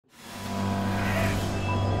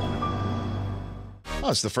Oh,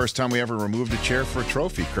 it's the first time we ever removed a chair for a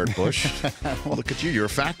trophy, Kurt Busch. Well, look at you. You're a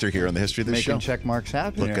factor here in the history of this show. Making check marks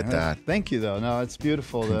happen. Look at that. Thank you, though. No, it's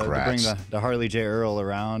beautiful to bring the Harley J. Earl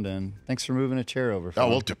around, and thanks for moving a chair over. Oh,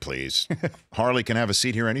 well, please. Harley can have a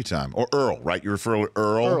seat here anytime. Or Earl, right? You refer to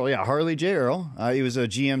Earl? Earl, yeah. Harley J. Earl. He was a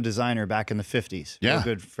GM designer back in the 50s. Yeah. We're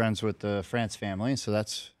good friends with the France family, so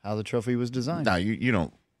that's how the trophy was designed. Now, you're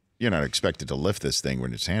not expected to lift this thing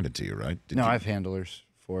when it's handed to you, right? I have handlers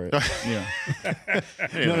for it. Yeah.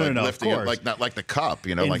 No, of course. Like, not like the cup,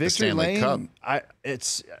 In like Victory the Stanley Lane, Cup.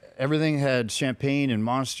 Everything had champagne and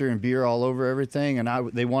Monster and beer all over everything,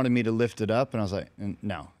 and they wanted me to lift it up, and I was like,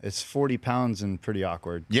 no, it's 40 pounds and pretty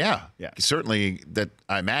awkward. Yeah. Yeah. Certainly, that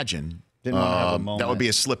I imagine. Didn't want to have a moment. That would be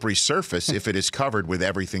a slippery surface if it is covered with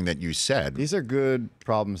everything that you said. These are good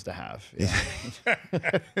problems to have. Yeah.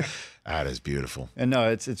 That is beautiful. And no,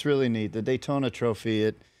 it's really neat. The Daytona Trophy,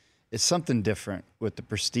 it's something different with the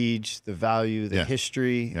prestige, the value, the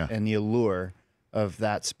history, and the allure of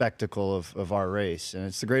that spectacle of our race. And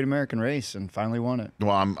it's the Great American Race, and finally won it.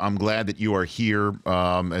 Well, I'm glad that you are here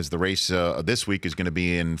as the race this week is going to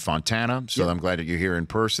be in Fontana. So I'm glad that you're here in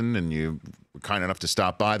person and you were kind enough to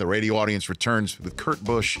stop by. The radio audience returns with Kurt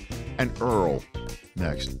Busch and Earl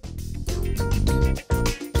next.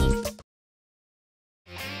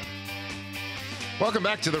 Welcome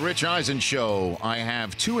back to the Rich Eisen Show. I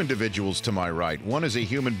have two individuals to my right. One is a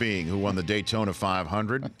human being who won the Daytona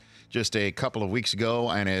 500 just a couple of weeks ago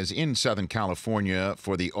and is in Southern California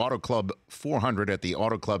for the Auto Club 400 at the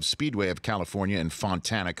Auto Club Speedway of California in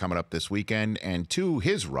Fontana coming up this weekend. And to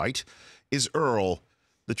his right is Earl,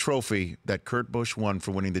 the trophy that Kurt Busch won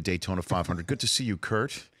for winning the Daytona 500. Good to see you,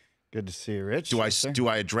 Kurt. Good to see you, Rich. Do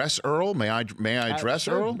I address Earl? May I address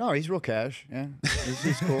sure. Earl? No, he's real cash. Yeah,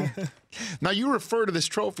 he's cool. Now, you refer to this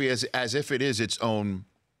trophy as if it is its own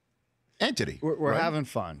entity. We're having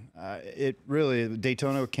fun.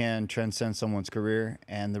 Daytona can transcend someone's career,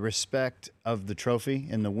 and the respect of the trophy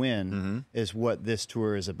and the win is what this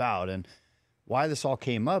tour is about. And why this all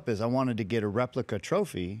came up is I wanted to get a replica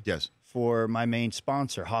trophy for my main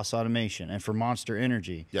sponsor, Haas Automation, and for Monster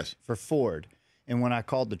Energy, for Ford. And when I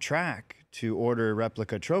called the track to order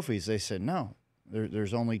replica trophies, they said, no,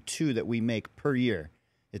 there's only 2 that we make per year.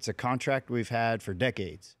 It's a contract we've had for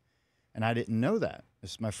decades. And I didn't know that.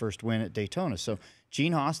 This is my first win at Daytona. So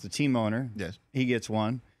Gene Haas, the team owner, he gets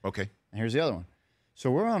one. Okay. And here's the other one.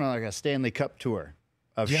 So we're on like a Stanley Cup tour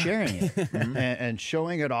of sharing it and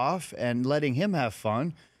showing it off and letting him have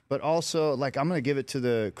fun. But also, like, I'm going to give it to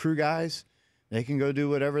the crew guys. They can go do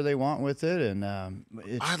whatever they want with it. And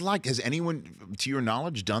has anyone, to your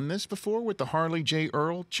knowledge, done this before with the Harley J.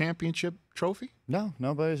 Earl Championship Trophy? No,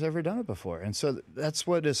 nobody's ever done it before. And so that's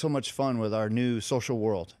what is so much fun with our new social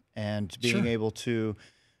world and being able to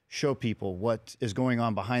show people what is going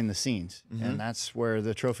on behind the scenes. And that's where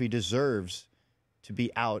the trophy deserves to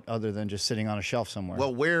be out other than just sitting on a shelf somewhere.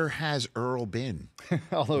 Well, where has Earl been?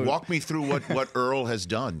 Walk me through what Earl has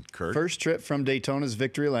done, Kurt. First trip from Daytona's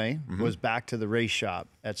Victory Lane was back to the race shop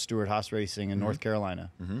at Stewart Haas Racing in North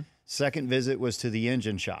Carolina. Second visit was to the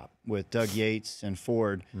engine shop with Doug Yates and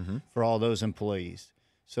Ford for all those employees.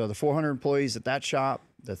 So the 400 employees at that shop,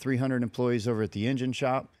 the 300 employees over at the engine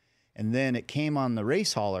shop, and then it came on the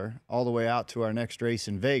race hauler all the way out to our next race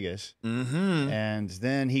in Vegas. And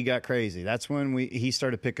then he got crazy. That's when he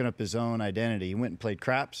started picking up his own identity. He went and played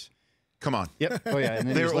craps. Come on. Yep. Oh, yeah. And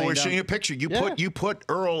then we're showing a picture. You put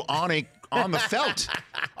Earl on the felt.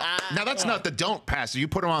 Now, that's not the don't pass. You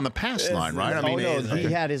put him on the pass line, right? I mean, he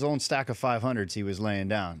had his own stack of 500s he was laying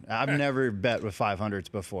down. I've never bet with 500s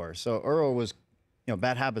before. So Earl was...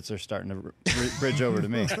 bad habits are starting to bridge over to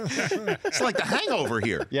me. It's like the hangover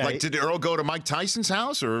here. Yeah, did Earl go to Mike Tyson's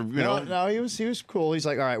house or, No, he was cool. He's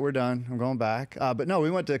like, all right, we're done. I'm going back. But no, we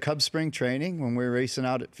went to Cub Spring training when we were racing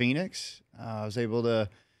out at Phoenix. I was able to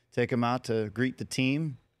take him out to greet the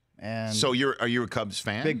team. And so are you a Cubs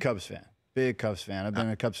fan? Big Cubs fan. Big Cubs fan. I've been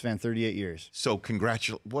a Cubs fan 38 years. So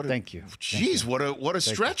congratulations. Thank you. Jeez, what a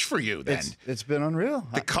stretch for you then. It's been unreal.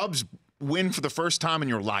 The Cubs win for the first time in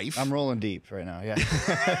your life. I'm rolling deep right now, yeah.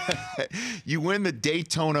 You win the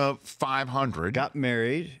Daytona 500. Got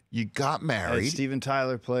married. You got married. Had Steven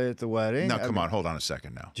Tyler play at the wedding. Now, come on, hold on a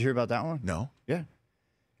second now. Did you hear about that one? No. Yeah.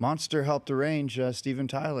 Monster helped arrange Steven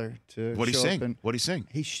Tyler to What'd he sing? What'd he sing?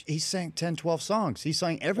 He sang 10, 12 songs. He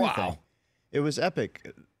sang everything. Wow. It was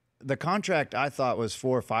epic. The contract I thought was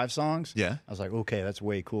 4 or 5 songs. Yeah. I was like, okay, that's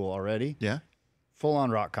way cool already. Yeah.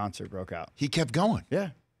 Full-on rock concert broke out. He kept going. Yeah.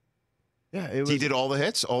 Yeah, he did all the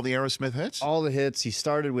hits, all the Aerosmith hits? All the hits. He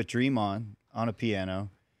started with Dream On a piano.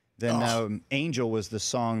 Then Angel was the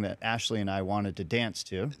song that Ashley and I wanted to dance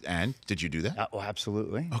to. And did you do that? Oh,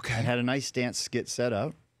 absolutely. Okay. And had a nice dance skit set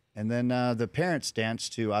up. And then the parents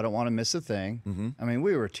danced to I Don't Want to Miss a Thing. Mm-hmm. I mean,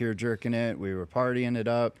 we were tear-jerking it. We were partying it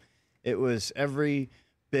up. It was every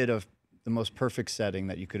bit of the most perfect setting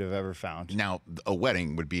that you could have ever found. Now, a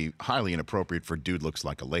wedding would be highly inappropriate for Dude Looks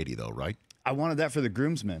Like a Lady, though, right? I wanted that for the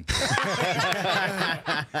groomsmen.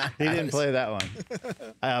 He didn't play that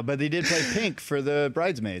one. But they did play Pink for the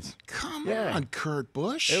bridesmaids. Come on, Kurt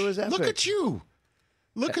Busch. It was epic. Look at you.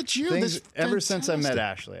 Look at you. Ever since I met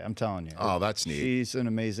Ashley, I'm telling you. Oh, that's neat. She's an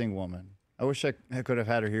amazing woman. I wish I could have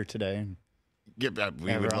had her here today. We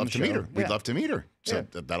would love to meet her. We'd love to meet her. So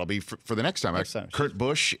that'll be for the next time. Kurt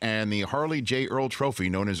Busch and the Harley J. Earl Trophy,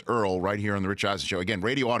 known as Earl, right here on the Rich Eisen Show. Again,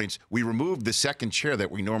 radio audience, we removed the second chair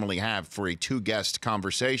that we normally have for a two-guest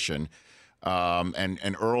conversation.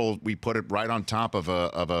 And Earl, we put it right on top of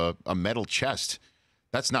a metal chest.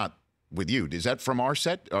 That's not with you. Is that from our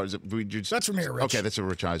set? Or is it, that's from here, Rich. Okay, that's a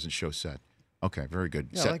Rich Eisen Show set. Okay, very good.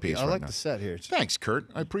 Yeah, set piece. I like the set here. Thanks,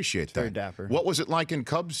 Kurt. I appreciate that. Very dapper. What was it like in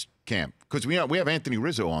Cubs camp? Because we have Anthony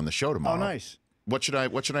Rizzo on the show tomorrow. Oh, nice. What should I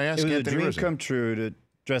ask It was Anthony a dream Rizzo? come true to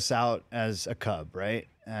dress out as a Cub, right?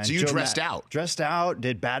 And So you dressed out? Dressed out,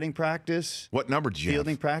 did batting practice. What number did you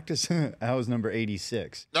Fielding practice. I was number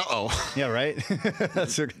 86. Uh-oh. Yeah, right? You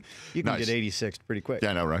can Nice. get 86 pretty quick.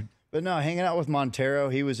 Yeah, I know, right? But no, hanging out with Montero,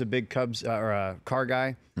 he was a big Cubs or car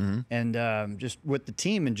guy, and just with the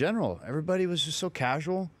team in general, everybody was just so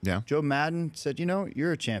casual. Yeah. Joe Madden said,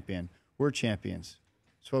 "You're a champion. We're champions.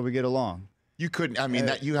 That's why we get along." You couldn't. I mean,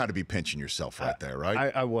 that you had to be pinching yourself right there,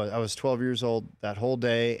 right? I was 12 years old that whole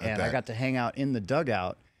day, and I got to hang out in the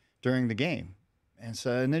dugout during the game, and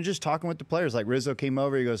then just talking with the players. Like Rizzo came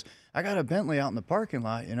over, he goes, "I got a Bentley out in the parking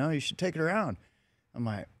lot. You should take it around." I'm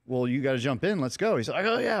like, "Well, you got to jump in. Let's go." He's like,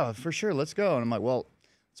 "Oh yeah, for sure. Let's go." And I'm like, "Well,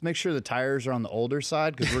 let's make sure the tires are on the older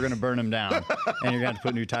side because we're going to burn them down, and you're going to have to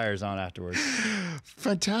put new tires on afterwards."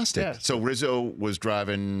 Fantastic. Yeah. So Rizzo was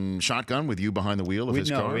driving shotgun with you behind the wheel of his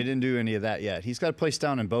car? No, we didn't do any of that yet. He's got a place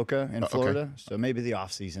down in Boca in Florida, so maybe the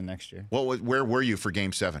off season next year. Where were you for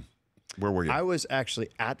Game 7? Where were you? I was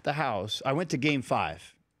actually at the house. I went to Game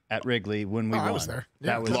 5 at Wrigley when we won. I was there.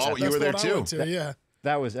 That was Law, you were there too.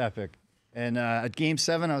 That was epic. And at Game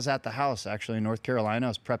 7, I was at the house, actually, in North Carolina. I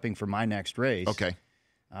was prepping for my next race. Okay.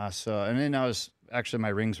 And then my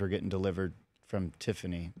rings were getting delivered from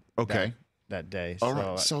Tiffany. Okay. That day. All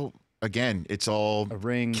right. So, again, it's all a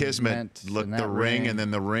ring kismet. Look, the ring and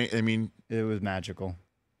then the ring. I mean, it was magical.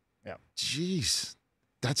 Yeah. Jeez.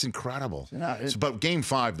 That's incredible. No, But Game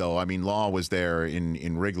 5, though, I mean, Law was there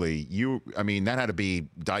in Wrigley. That had to be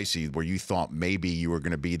dicey where you thought maybe you were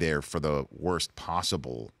going to be there for the worst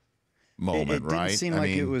possible moment, right? It didn't seem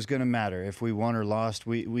like it was going to matter if we won or lost.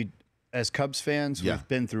 We as Cubs fans, we've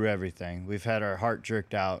been through everything. We've had our heart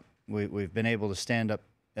jerked out. We've been able to stand up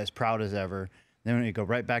as proud as ever. Then we go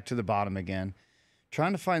right back to the bottom again.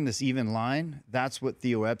 Trying to find this even line, that's what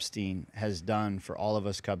Theo Epstein has done for all of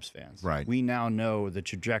us Cubs fans. Right. We now know the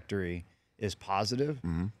trajectory is positive,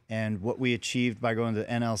 and what we achieved by going to the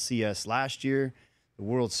NLCS last year, the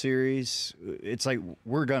World Series, it's like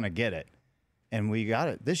we're going to get it. And we got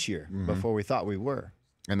it this year before we thought we were.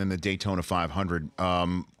 And then the Daytona 500.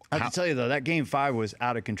 I have to tell you, though, that Game 5 was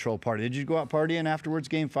out of control party. Did you go out partying afterwards,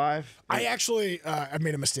 Game 5? I actually, I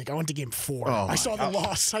made a mistake. I went to Game 4. I saw the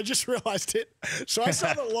loss. I just realized it. So I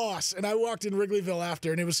saw the loss, and I walked in Wrigleyville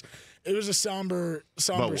after, and it was a somber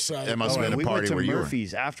sight. It must have been a party where you were. We went to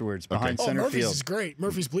Murphy's afterwards behind center Murphy's field. is great.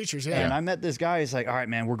 Murphy's bleachers, yeah. And I met this guy. He's like, "All right,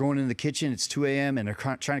 man, we're going in the kitchen. It's 2 a.m., and they're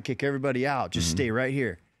trying to kick everybody out. Just stay right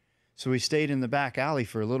here." So we stayed in the back alley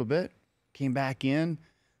for a little bit, came back in.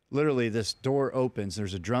 Literally, this door opens.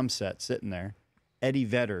 There's a drum set sitting there. Eddie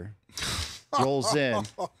Vedder rolls in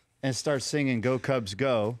and starts singing Go Cubs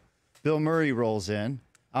Go. Bill Murray rolls in.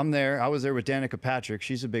 I'm there. I was there with Danica Patrick.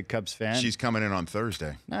 She's a big Cubs fan. She's coming in on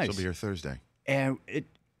Thursday. Nice. She'll be here Thursday. And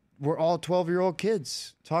we're all 12-year-old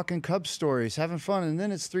kids talking Cubs stories, having fun. And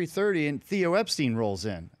then it's 3:30, and Theo Epstein rolls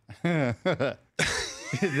in. that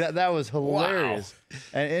was hilarious.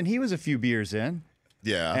 Wow. And he was a few beers in.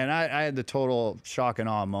 Yeah. And I had the total shock and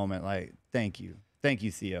awe moment. Like, thank you. Thank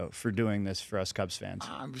you, Theo, for doing this for us Cubs fans.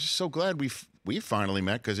 I'm just so glad we finally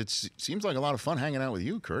met because it seems like a lot of fun hanging out with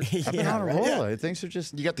you, Kurt. I've been on a roll. Things are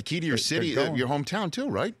just... You got the key to your city, your hometown too,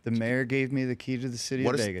 right? The mayor gave me the key to the city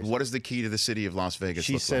of Vegas. What is the key to the city of Las Vegas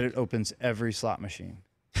She look said like? it opens every slot machine.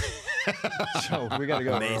 So we got to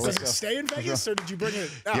go. Does it stay in Vegas, or did you bring it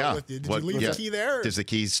out with you? Did you leave the key there? Does the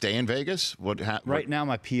key stay in Vegas? Right now,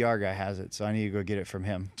 my PR guy has it, so I need to go get it from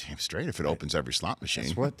him. Damn straight if it opens every slot machine.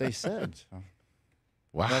 That's what they said. So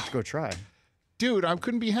wow. I'll have to go try. dude, I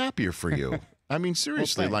couldn't be happier for you. I mean,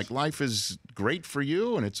 seriously, Well, like life is great for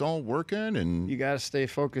you, and it's all working. And You got to stay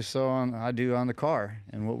focused on the car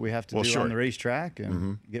and what we have to do on the racetrack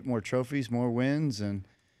and get more trophies, more wins, and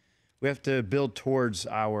we have to build towards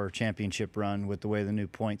our championship run with the way the new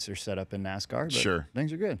points are set up in NASCAR. But Sure.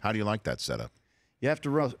 things are good. How do you like that setup? You have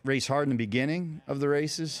to race hard in the beginning of the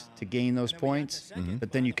races to gain those points,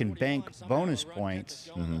 but then you can bank bonus points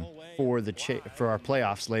for our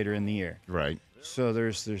playoffs later in the year. Right. So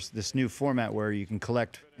there's this new format where you can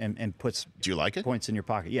collect and put Do you like it? points in your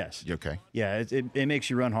pocket. Yes. You okay. Yeah, it makes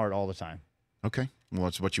you run hard all the time. Okay. Well,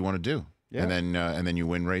 that's what you want to do. Yeah. And then you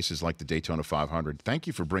win races like the Daytona 500. Thank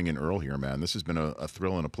you for bringing Earl here, man. This has been a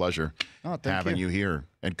thrill and a pleasure having you here.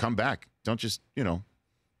 And come back. Don't just,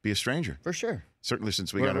 be a stranger. For sure. Certainly,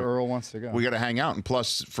 since we Wherever Earl wants to go. We got to hang out. And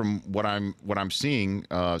plus, from what I'm seeing,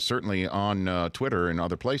 certainly on Twitter and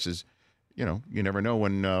other places, you never know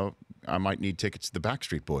when I might need tickets to the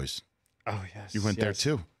Backstreet Boys. Oh yes. You went there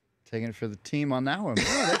too. Taking it for the team on that one.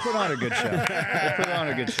 Oh, they put on a good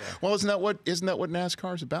show. Well, isn't that what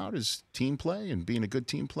NASCAR is about? Is team play and being a good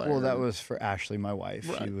team player? Well, that was for Ashley, my wife.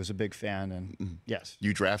 Right. She was a big fan, and yes.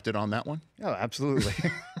 You drafted on that one? Oh, absolutely.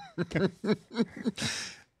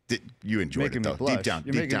 You enjoyed it though.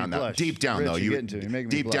 Deep down, Rich, though, you're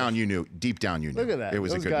deep down you knew. Look at that. It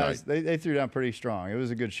was Those a good guys, night. They threw down pretty strong. It was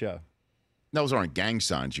a good show. Those aren't gang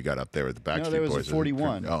signs you got up there with the Backstreet Boys. No, there was a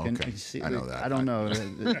 41. Oh, Can okay. you see, I know that. I don't know.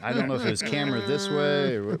 I don't know if it was camera this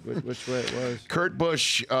way or which way it was. Kurt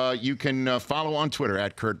Busch, you can follow on Twitter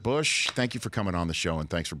at Kurt Busch. Thank you for coming on the show, and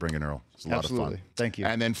thanks for bringing Earl. It's a lot of fun. Thank you.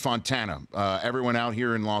 And then Fontana. Everyone out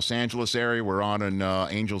here in Los Angeles area, we're on an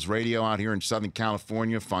Angels Radio out here in Southern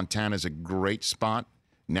California. Fontana's a great spot.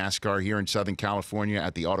 NASCAR here in Southern California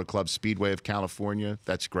at the Auto Club Speedway of California.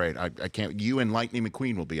 That's great. I can't. You and Lightning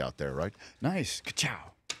McQueen will be out there, right? Nice.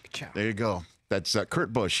 Ka-chow. Ka-chow. There you go. That's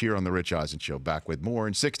Kurt Busch here on the Rich Eisen Show. Back with more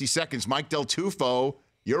in 60 seconds. Mike Del Tufo,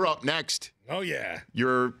 you're up next. Oh yeah.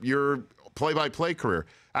 Your play-by-play career.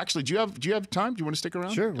 Actually, do you have time? Do you want to stick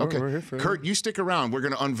around? Sure. Okay. We're here for Kurt, you stick around. We're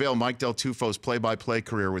going to unveil Mike Del Tufo's play-by-play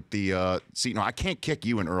career with the seat. No, I can't kick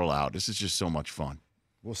you and Earl out. This is just so much fun.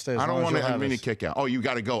 We'll stay. I don't want to have any kick out. Oh, you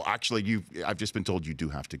got to go. Actually, I've just been told you do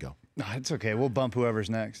have to go. No, it's okay. We'll bump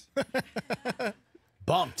whoever's next.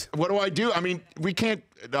 Bumped. What do I do? I mean, we can't.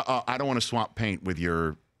 I don't want to swap paint with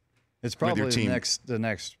your. It's probably team. the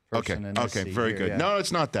next person in this Okay. seat Very here, good. yeah. No,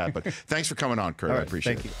 it's not that. But thanks for coming on, Kurt. All I right,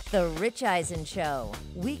 appreciate thank it. you. The Rich Eisen Show,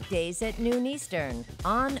 weekdays at noon Eastern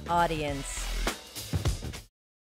on Audience.